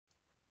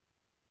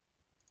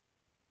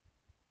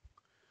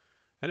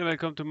Hello,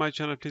 welcome to my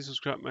channel. Please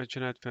subscribe my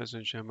channel first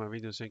and share my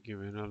videos. Thank you.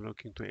 We're now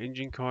looking to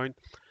Enjin coin.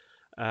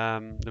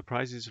 The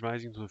price is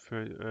rising to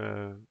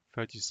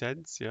 30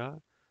 cents. Yeah.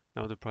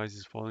 Now the price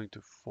is falling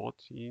to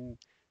 14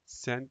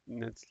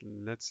 cents.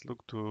 Let's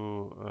look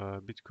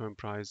to Bitcoin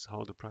price,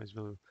 how the price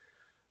will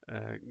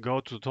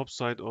go to the top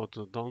side or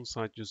to the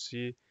downside. You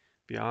see,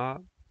 we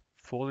are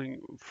falling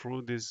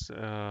through this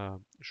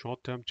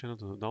short-term channel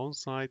to the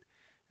downside,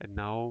 and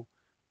now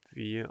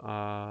we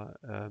are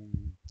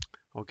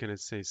how can I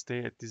say,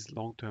 stay at this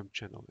long-term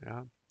channel.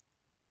 Yeah,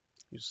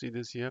 you see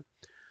this here,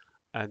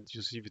 and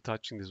you see we're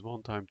touching this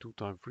one time, two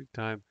time, three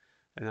time,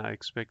 and I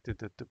expected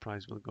that the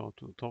price will go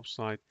to the top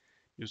side.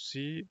 You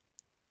see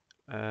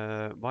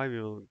why we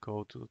will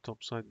go to the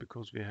top side,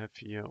 because we have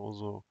here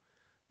also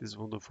this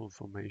wonderful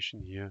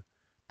formation here.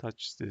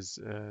 Touch this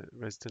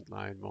resistance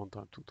line one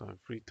time, two time,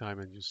 three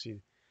time, and you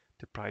see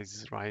the price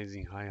is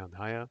rising higher and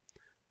higher.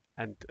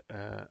 And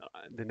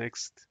the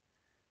next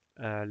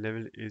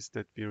level is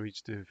that we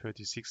reach the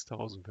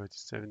 36,000,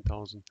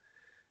 37,000.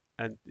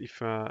 And if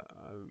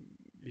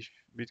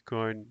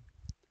Bitcoin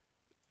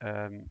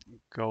um,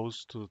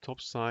 goes to the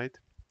top side,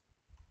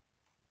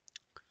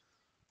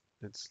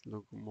 let's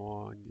look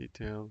more in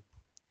detail.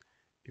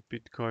 If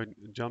Bitcoin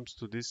jumps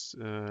to this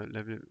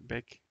level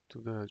back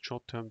to the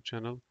short-term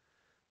channel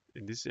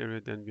in this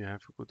area, then we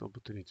have a good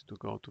opportunity to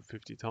go to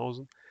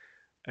 50,000.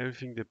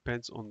 Everything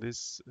depends on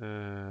this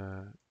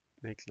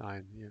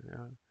neckline here,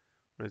 yeah?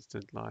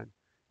 Resistance line.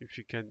 If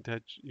we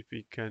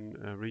can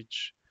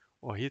reach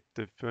or hit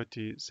the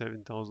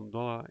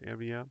 $37,000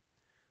 area,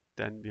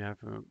 then we have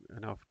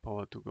enough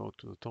power to go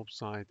to the top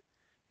side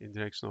in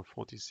direction of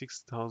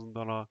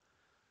 $46,000,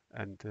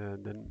 and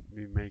then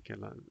we make a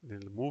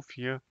little move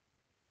here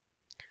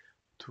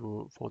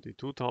to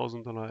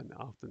 $42,000, and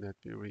after that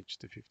we reach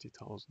the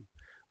 50,000.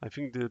 I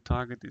think the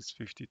target is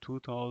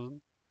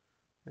 52,000.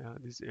 Yeah,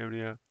 this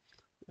area,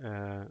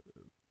 uh,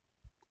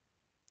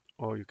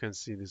 or you can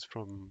see this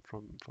from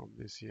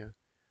this here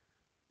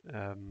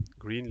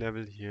green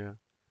level here.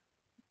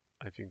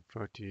 I think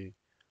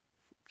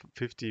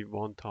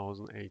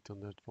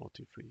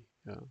 51,843.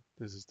 Yeah,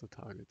 this is the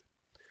target.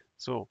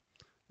 So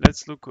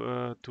let's look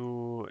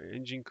to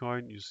Enjin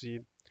coin. You see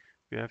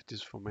we have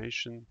this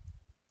formation.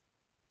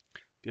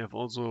 We have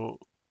also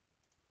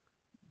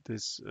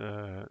this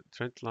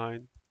trend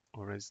line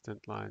or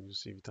resistance line. You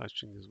see we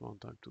touching this one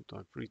time, two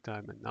time, three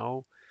time, and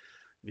now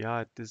we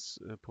are at this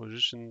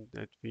position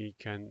that we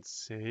can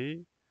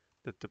say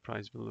that the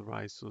price will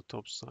rise to the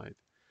top side.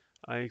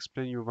 I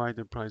explain you why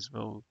the price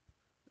will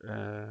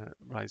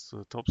rise to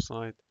the top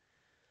side.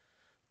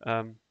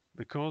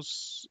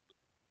 Because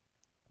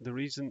the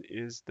reason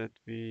is that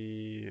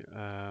we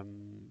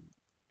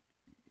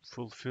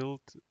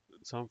fulfilled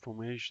some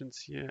formations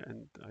here,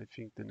 and I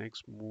think the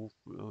next move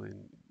will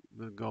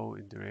go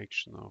in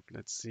direction of,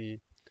 let's see,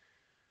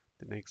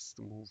 the next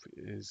move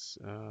is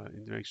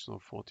in direction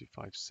of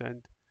 45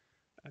 cent,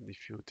 and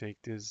if you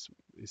take this,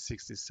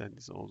 60 cent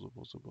is also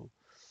possible.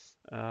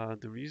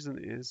 The reason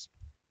is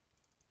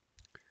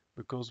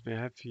because we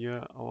have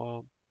here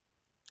our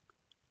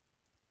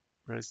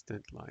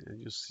resistance line,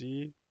 and you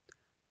see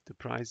the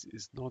price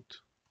is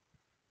not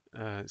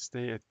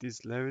stay at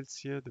these levels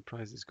here. The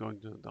price is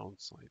going to the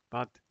downside,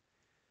 but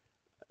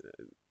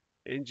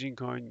Enjin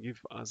coin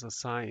give us a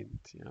sign.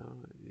 Yeah,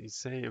 he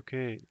say,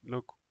 okay,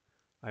 look,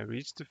 I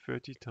reached the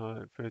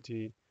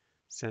 30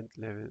 cent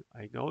level.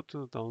 I go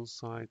to the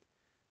downside,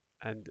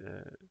 and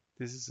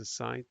this is a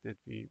sign that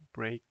we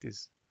break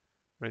this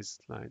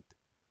resistance line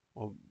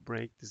or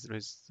break this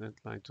resistance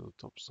line to the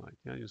top side.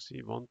 Yeah, you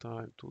see one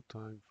time, two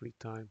time, three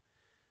time,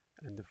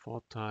 and the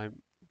fourth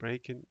time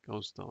breaking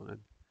goes down,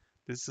 and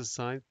this is a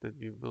sign that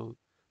we will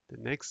the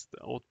next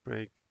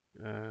outbreak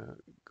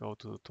go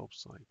to the top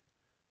side.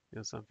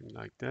 Yeah, something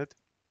like that.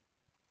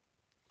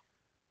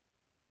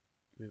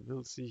 We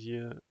will see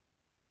here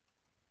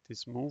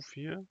this move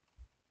here,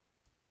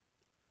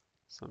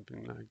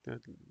 something like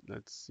that.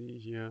 Let's see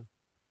here.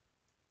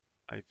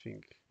 I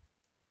think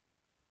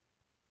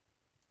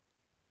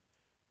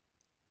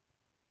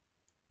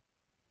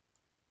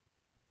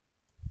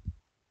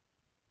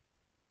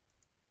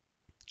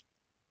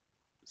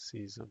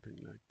see something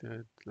like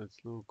that.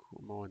 Let's look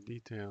more in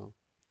detail.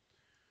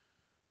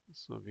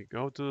 So we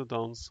go to the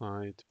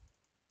downside,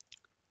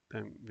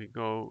 then we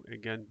go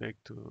again back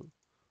to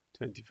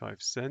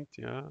 25 cent,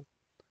 yeah,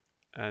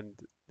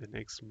 and the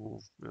next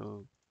move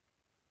will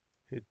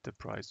hit the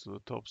price to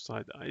the top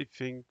side. I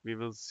think we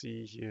will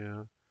see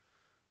here,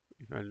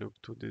 if I look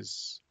to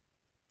this,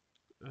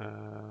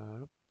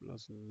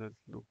 let's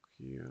look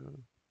here,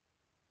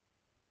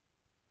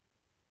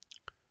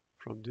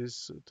 from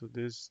this to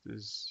this,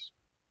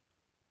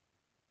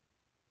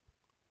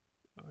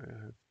 I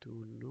have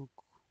to look,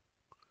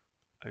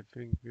 I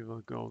think we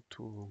will go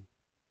to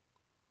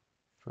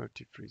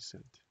 33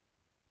 cent.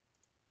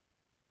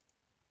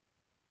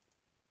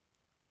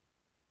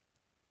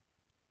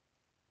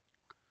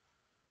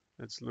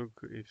 Let's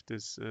look if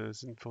this is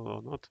sinful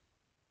or not.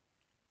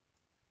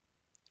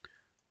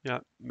 Yeah,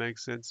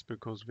 makes sense,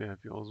 because we have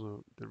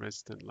also the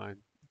resistance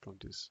line from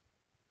this.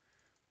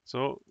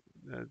 So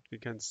that we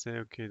can say,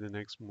 okay, the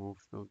next move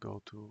will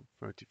go to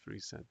 33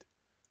 cent.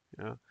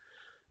 Yeah.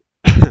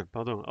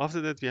 Pardon.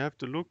 After that, we have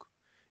to look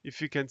if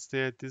we can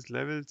stay at these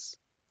levels,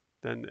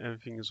 then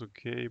everything is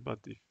okay. But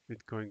if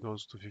Bitcoin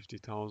goes to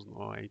 50,000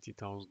 or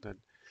 80,000, then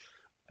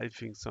I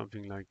think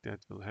something like that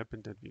will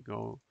happen. That we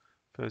go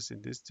first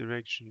in this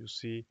direction. You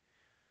see,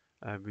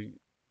 we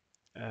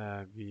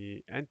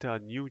enter a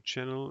new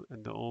channel,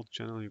 and the old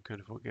channel you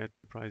can forget.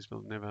 The price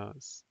will never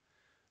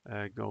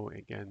go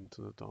again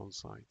to the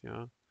downside.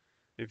 Yeah.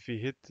 If we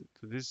hit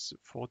to this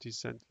 40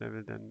 cent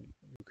level, then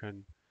you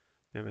can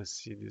never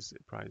see these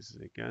prices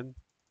again.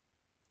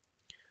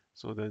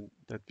 So then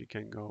that we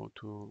can go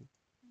to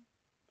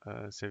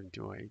 70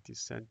 or 80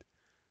 cent.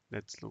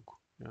 Let's look,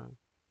 yeah,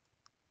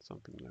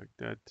 something like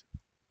that.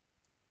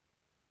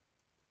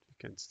 We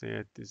can stay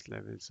at these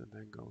levels and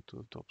then go to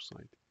the top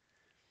side.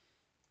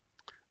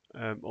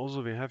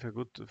 Also, we have a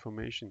good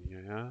information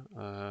here,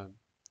 yeah,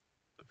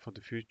 for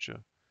the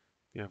future.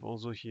 We have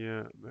also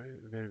here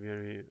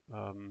very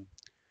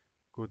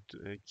good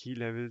key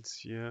levels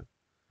here,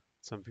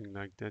 something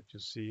like that. You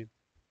see,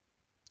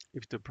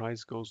 if the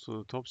price goes to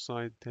the top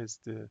side,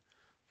 test the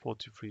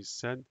 43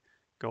 cent,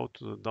 go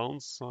to the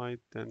downside,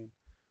 then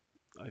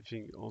I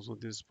think also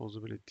this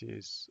possibility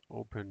is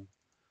open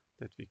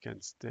that we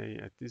can stay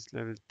at this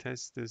level,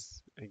 test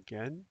this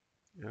again,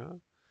 yeah,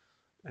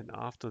 and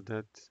after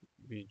that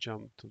we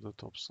jump to the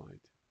top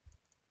side,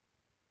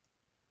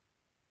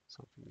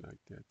 something like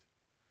that.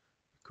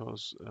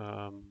 Because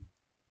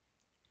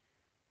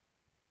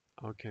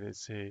how can I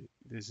say,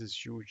 this is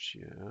huge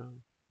here. Yeah?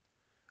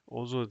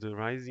 Also the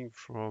rising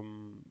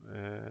from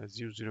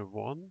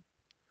 001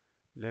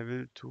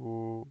 level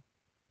to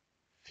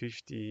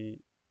 50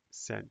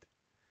 cent,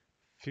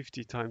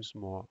 50 times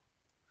more.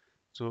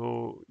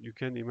 So you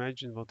can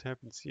imagine what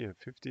happens here.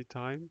 50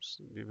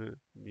 times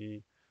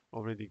we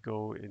already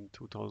go in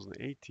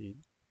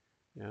 2018.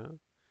 Yeah.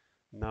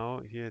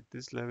 Now here at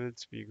this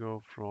levels we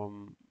go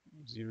from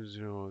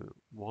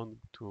 001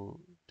 to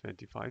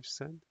 25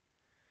 cent.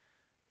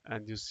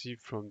 And you see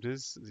from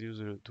this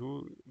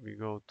 002 we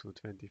go to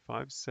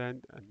 25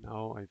 cent, and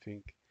now I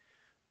think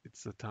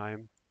it's the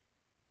time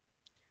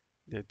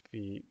that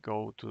we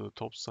go to the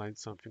top side,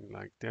 something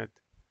like that.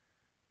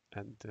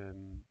 And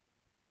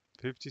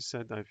 50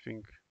 cent, I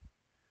think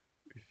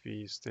if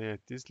we stay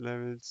at these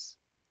levels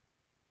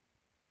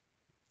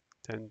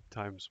 10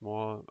 times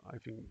more, I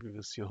think we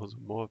will see also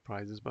more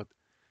prices. But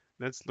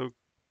let's look,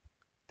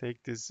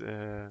 take this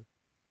um,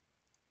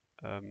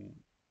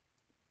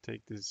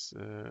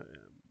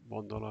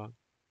 $1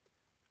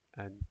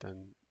 and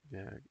then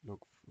yeah,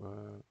 look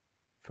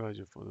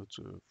further for the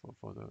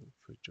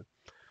future.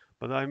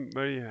 But I'm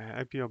very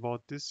happy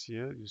about this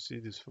here. You see,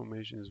 this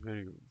formation is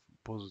very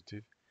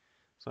positive.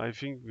 So I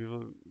think we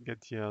will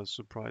get here a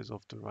surprise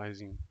of the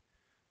rising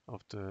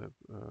of the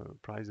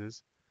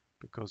prices,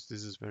 because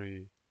this is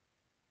very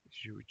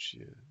huge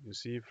here. You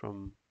see,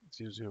 from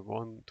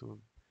 001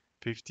 to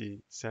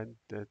 50 cent,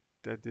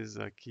 that is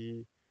a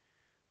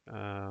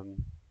um,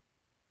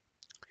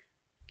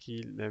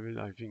 key level,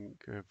 I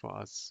think, for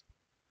us,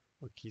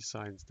 or key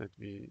signs that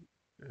we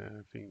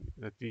think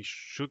that we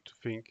should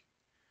think,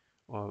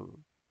 or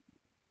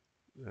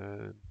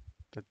uh,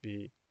 that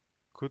we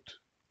could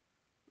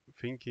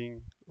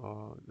thinking,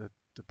 or that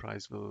the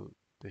price will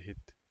hit,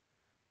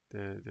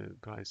 the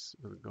price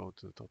will go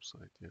to the top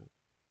side. Yeah.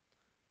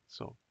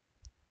 So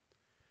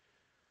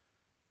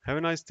have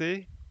a nice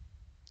day.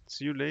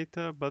 See you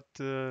later. But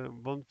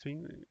one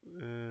thing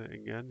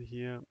again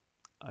here,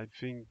 I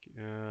think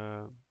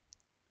uh,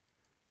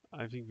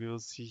 I think we will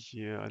see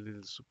here a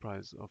little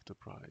surprise of the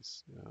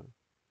price. Yeah.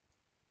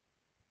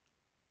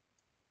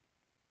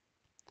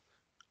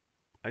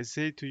 I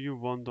say to you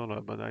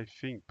 $1, but I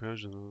think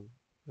personal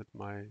that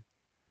my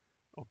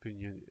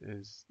opinion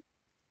is,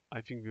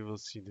 I think we will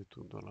see the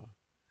 $2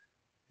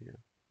 here.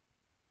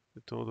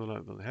 The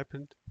 $2 will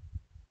happen,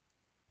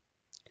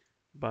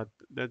 but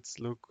let's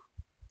look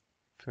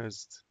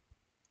first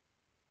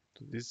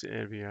to this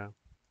area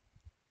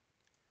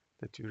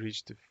that you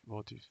reach the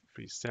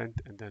 43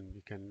 cent, and then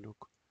we can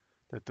look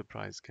that the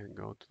price can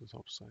go to the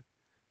top side.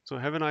 So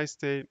have a nice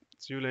day.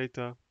 See you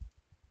later.